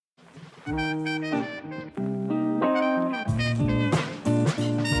So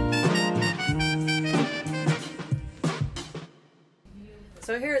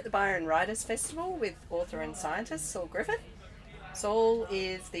we're here at the Byron Writers Festival with author and scientist Saul Griffith. Saul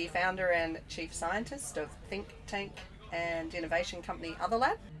is the founder and chief scientist of think tank and innovation company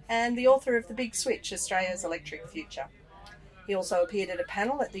Otherlab, and the author of The Big Switch, Australia's Electric Future. He also appeared at a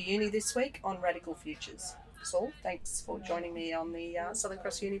panel at the uni this week on radical futures. Saul, thanks for joining me on the Southern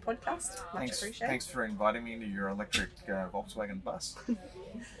Cross Uni podcast. Much appreciated. Thanks for inviting me into your electric Volkswagen bus.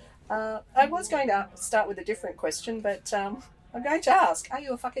 I was going to start with a different question, but I'm going to ask, are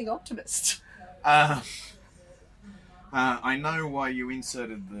you a fucking optimist? I know why you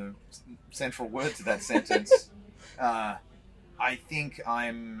inserted the central word to that sentence. I think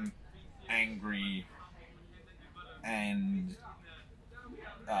I'm angry and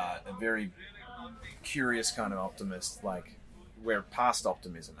a very curious kind of optimist. Like, we're past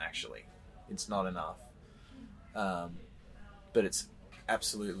optimism, actually. It's not enough. But it's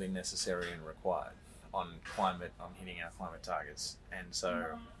absolutely necessary and required on climate, on hitting our climate targets. And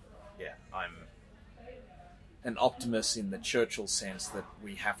so, yeah, I'm an optimist in the Churchill sense that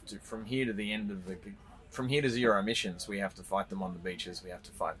we have to, from here to zero emissions, we have to fight them on the beaches, we have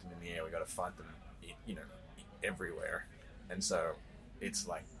to fight them in the air, we got to fight them, everywhere. And so it's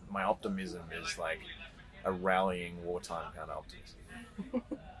like, my optimism is like a rallying wartime kind of optimism.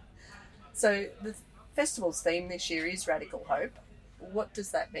 So the festival's theme this year is Radical Hope. What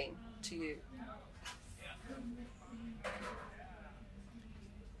does that mean to you?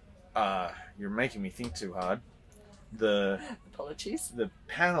 You're making me think too hard. Apologies. The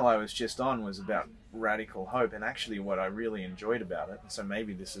panel I was just on was about radical hope, and actually what I really enjoyed about it, so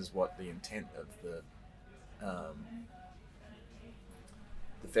maybe this is what the intent of the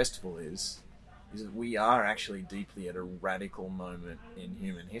festival is that we are actually deeply at a radical moment in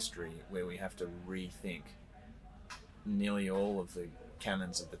human history where we have to rethink nearly all of the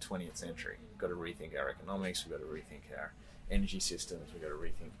canons of the 20th century. We've got to rethink our economics, we've got to rethink our energy systems, we've got to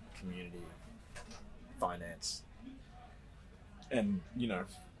rethink community, finance, and,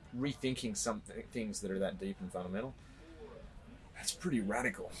 rethinking things that are that deep and fundamental. That's pretty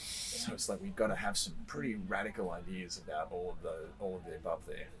radical. So it's like we've got to have some pretty radical ideas about all of the above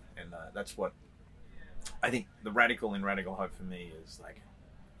there, and that's what I think the radical in Radical Hope for me is, like,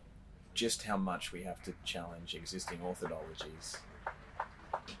 just how much we have to challenge existing orthodoxies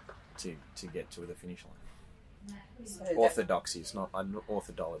to get to the finish line. So orthodoxies, not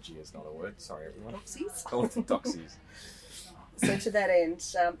orthodology is not a word. Sorry, everyone. Orthodoxies. So to that end,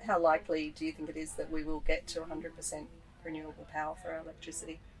 how likely do you think it is that we will get to 100% renewable power for our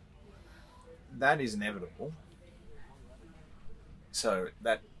electricity? That is inevitable. So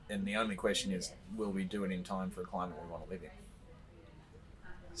and the only question is, will we do it in time for a climate we want to live in?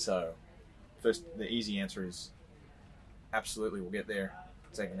 So, first, the easy answer is absolutely we'll get there.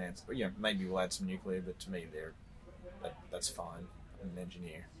 Second answer, maybe we'll add some nuclear, but to me, that's fine. I'm an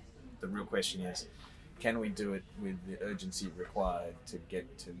engineer. The real question is, can we do it with the urgency required to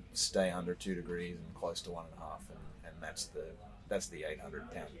get to stay under 2 degrees and close to 1.5? And that's the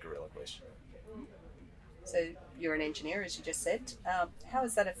 800-pound gorilla question. So you're an engineer, as you just said. How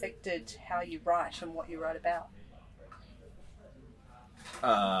has that affected how you write and what you write about?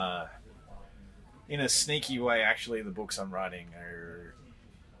 In a sneaky way, actually, the books I'm writing are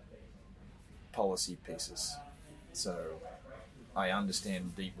policy pieces. So I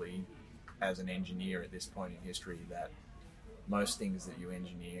understand deeply as an engineer at this point in history that most things that you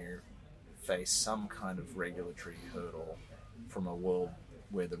engineer face some kind of regulatory hurdle from a world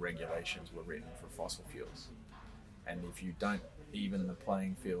where the regulations were written for fossil fuels. And if you don't even the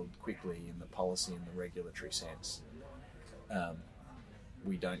playing field quickly in the policy and the regulatory sense,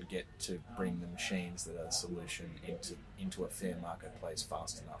 we don't get to bring the machines that are the solution into a fair marketplace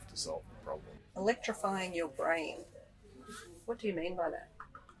fast enough to solve the problem. Electrifying your brain. What do you mean by that?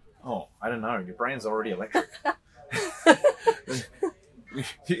 Oh, I don't know. Your brain's already electric.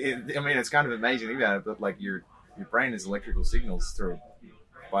 It's kind of amazing to think about it, but like your brain is electrical signals through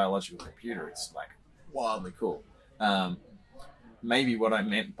a biological computer. It's like wildly cool. Maybe what I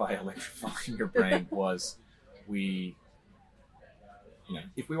meant by electrifying your brain was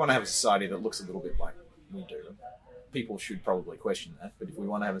if we want to have a society that looks a little bit like we do, people should probably question that. But if we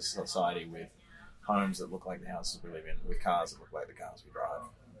want to have a society with homes that look like the houses we live in, with cars that look like the cars we drive,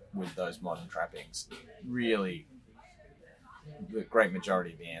 with those modern trappings, really, the great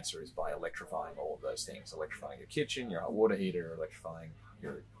majority of the answer is by electrifying all of those things. Electrifying your kitchen, your hot water heater, electrifying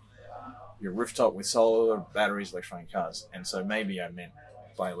your rooftop with solar batteries, electrifying cars. And so maybe I meant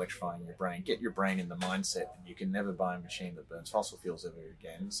by electrifying your brain. Get your brain in the mindset that you can never buy a machine that burns fossil fuels ever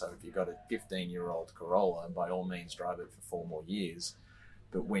again. So if you've got a 15-year-old Corolla, by all means drive it for 4 more years.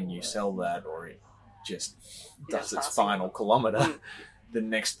 But when you sell that, or it just does its final kilometre, the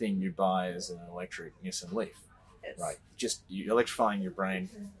next thing you buy is an electric Nissan Leaf. Yes. Right? Just electrifying your brain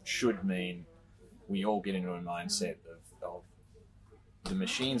should mean we all get into a mindset of the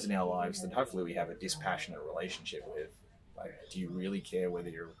machines in our lives that hopefully we have a dispassionate relationship with. Like, do you really care whether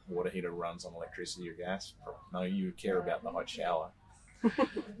your water heater runs on electricity or gas? No, you care about the hot shower.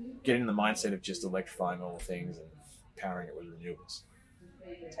 Get in the mindset of just electrifying all the things and powering it with renewables.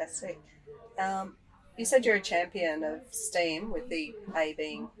 Fantastic. You said you're a champion of STEAM, with the A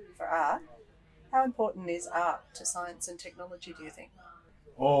being for art. How important is art to science and technology, do you think?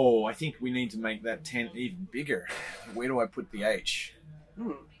 Oh, I think we need to make that tent even bigger. Where do I put the H?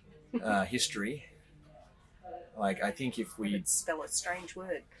 History. Like, I think if we... spell a strange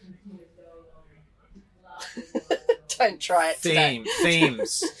word. Don't try it today.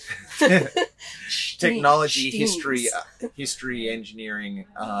 Themes. Technology, history, engineering,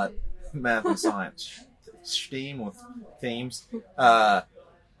 art, math and science. STEAM or themes.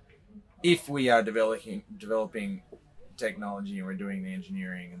 If we are developing technology and we're doing the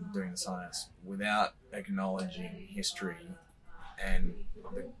engineering and doing the science without acknowledging history and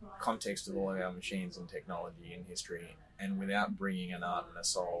the context of all of our machines and technology and history, and without bringing an art and a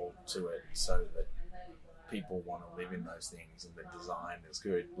soul to it so that people want to live in those things and the design is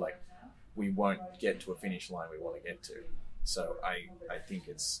good, like, we won't get to a finish line we want to get to. So I think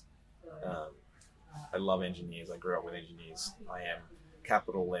it's I love engineers. I grew up with engineers. I am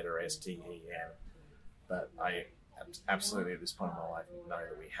capital letter STEM, but I absolutely at this point in my life know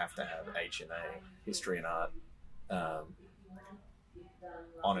that we have to have H and A, history and art,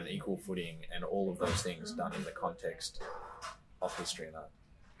 on an equal footing, and all of those things done in the context of history and art.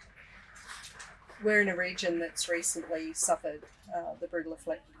 We're in a region that's recently suffered the brutal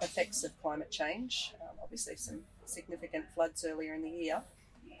effects of climate change. Obviously some significant floods earlier in the year.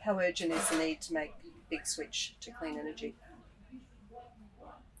 How urgent is the need to make a big switch to clean energy?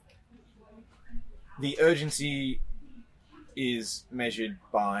 The urgency is measured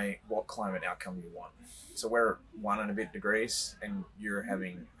by what climate outcome you want. So we're at 1 and a bit degrees, and you're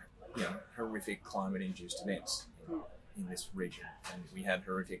having, horrific climate-induced events in this region. And we had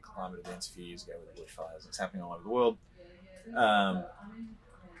horrific climate events a few years ago with the bushfires. It's happening all over the world.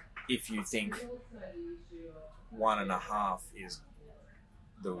 If you think 1.5 is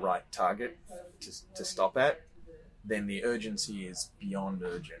the right target to stop at, then the urgency is beyond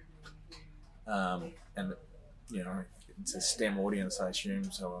urgent. And it's a STEM audience, I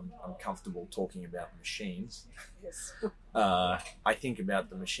assume, so I'm comfortable talking about machines. Yes. I think about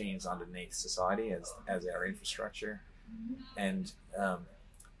the machines underneath society as our infrastructure. And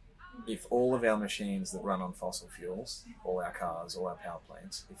if all of our machines that run on fossil fuels, all our cars, all our power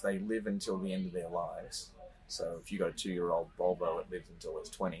plants, if they live until the end of their lives, so if you got a 2-year-old Volvo, it lives until it's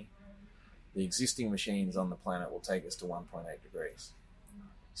 20, the existing machines on the planet will take us to 1.8 degrees.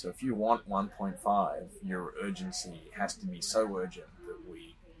 So if you want 1.5, your urgency has to be so urgent that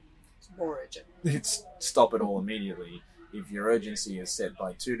we... It's more urgent. It's stop it all immediately. If your urgency is set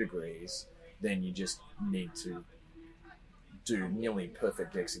by 2 degrees, then you just need to do nearly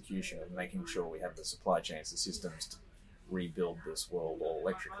perfect execution of making sure we have the supply chains, the systems to rebuild this world all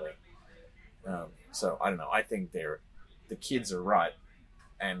electrically. So I don't know. I think the kids are right,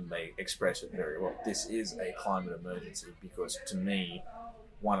 and they express it very well. This is a climate emergency because, to me,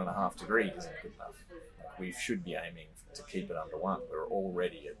 1.5 degrees isn't good enough. Like, we should be aiming to keep it under 1. We're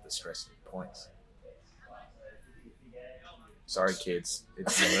already at the stressing points. Sorry, kids.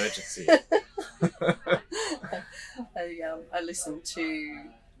 It's an emergency. I listened to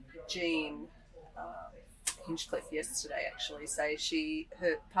Jean Hinchcliffe yesterday, actually, say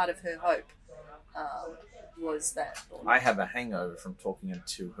part of her hope was that... I have a hangover from talking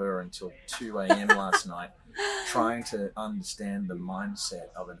to her until 2 a.m. last night, trying to understand the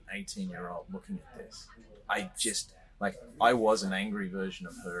mindset of an 18-year-old looking at this. I was an angry version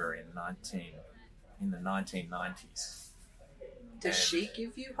of her in the 1990s. Does she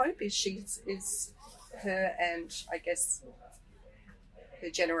give you hope? Is her and, I guess, her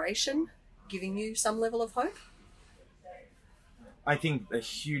generation giving you some level of hope? I think a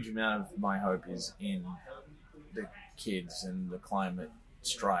huge amount of my hope is in the kids and the climate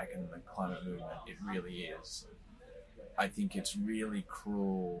strike and the climate movement. It really is. I think it's really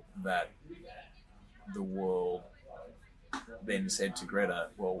cruel that the world then said to Greta,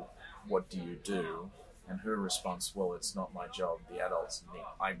 well, what do you do? And her response, well, it's not my job. The adults need.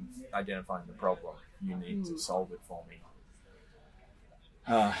 I'm identifying the problem. You need to solve it for me.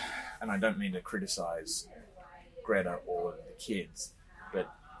 And I don't mean to criticize Greta or the kids,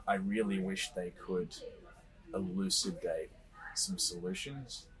 but I really wish they could elucidate some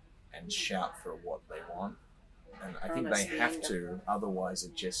solutions and shout for what they want. And I think they have to, otherwise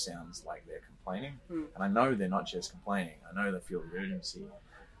it just sounds like they're complaining. And I know they're not just complaining. I know they feel the urgency.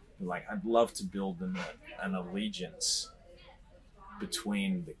 Like, I'd love to build them an allegiance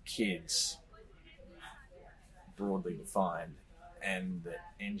between the kids, broadly defined, and the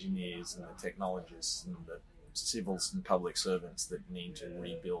engineers and the technologists and the civils and public servants that need to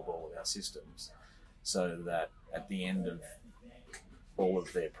rebuild all of our systems, so that at the end of all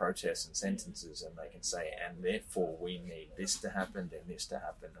of their protests and sentences, and they can say, and therefore we need this to happen, then this to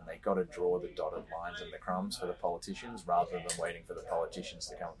happen, and they got to draw the dotted lines and the crumbs for the politicians rather than waiting for the politicians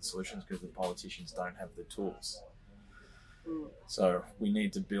to come up with the solutions, because the politicians don't have the tools. So we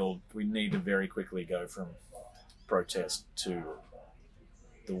need to very quickly go from protest to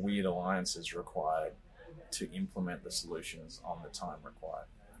the weird alliances required to implement the solutions on the time required.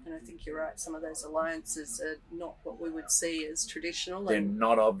 And I think you're right. Some of those alliances are not what we would see as traditional. They're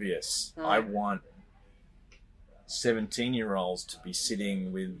not obvious. I want 17-year-olds to be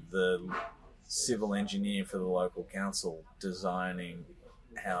sitting with the civil engineer for the local council designing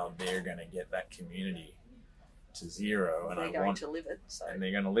how they're going to get that community to zero. And they're going to live it. So. And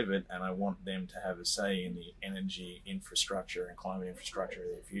they're going to live it. And I want them to have a say in the energy infrastructure and climate infrastructure of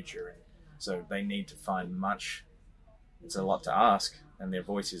their future. And so they need to find it's a lot to ask, and their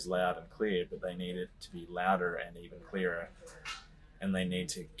voice is loud and clear, but they need it to be louder and even clearer, and they need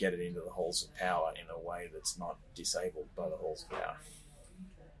to get it into the halls of power in a way that's not disabled by the halls of power.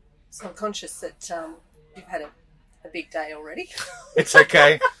 So I'm conscious that you've had a big day already. It's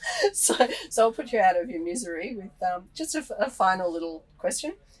okay. So I'll put you out of your misery with just a final little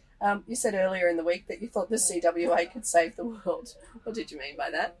question. You said earlier in the week that you thought the CWA could save the world. What did you mean by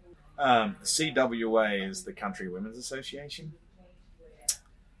that? The CWA is the Country Women's Association.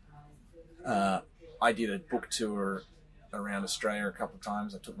 I did a book tour around Australia a couple of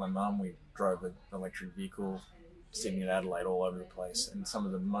times. I took my mum. We drove an electric vehicle, Sydney and Adelaide, all over the place. And some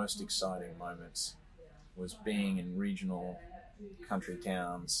of the most exciting moments was being in regional country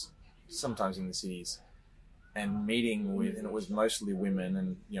towns, sometimes in the cities, and meeting with, and it was mostly women.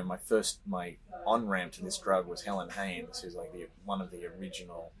 And my on-ramp to this drug was Helen Haynes, who's like one of the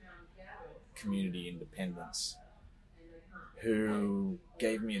original community independents, who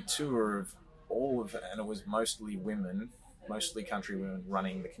gave me a tour of all of it, and it was mostly women, mostly country women,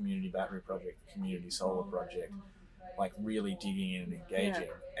 running the community battery project, the community solar project, like really digging in and engaging.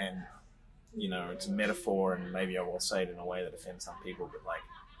 Yeah. And it's a metaphor, and maybe I will say it in a way that offends some people, but like,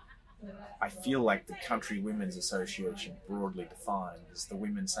 I feel like the Country Women's Association, broadly defined, is the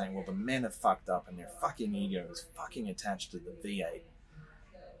women saying, well, the men are fucked up and their fucking ego is fucking attached to the V8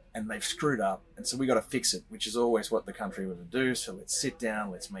 and they've screwed up, and so we got to fix it, which is always what the country women do. So let's sit down,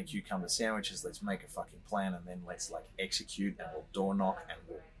 let's make cucumber sandwiches, let's make a fucking plan, and then let's execute, and we'll door knock, and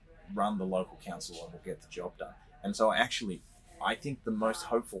we'll run the local council, and we'll get the job done. And so I think the most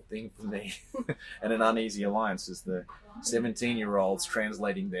hopeful thing for me and an uneasy alliance is the 17-year-olds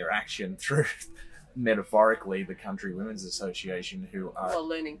translating their action through, metaphorically, the Country Women's Association, who are... Well,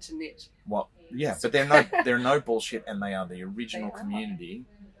 learning to knit. Well, yeah, but they're no bullshit, and they are the original community,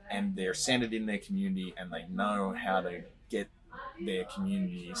 and they're centered in their community, and they know how to get their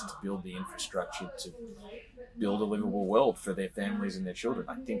communities to build the infrastructure to build a livable world for their families and their children.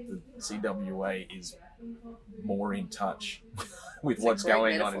 I think the CWA is more in touch with what's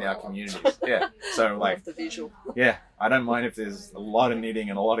going on in our communities. Yeah. So love the visual. Yeah, I don't mind if there's a lot of knitting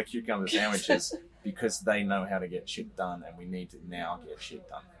and a lot of cucumber sandwiches because they know how to get shit done, and we need to now get shit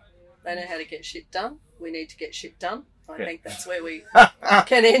done. They know how to get shit done. We need to get shit done. I think that's where we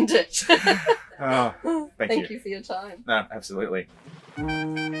can end it. Thank you. Thank you for your time. No, absolutely.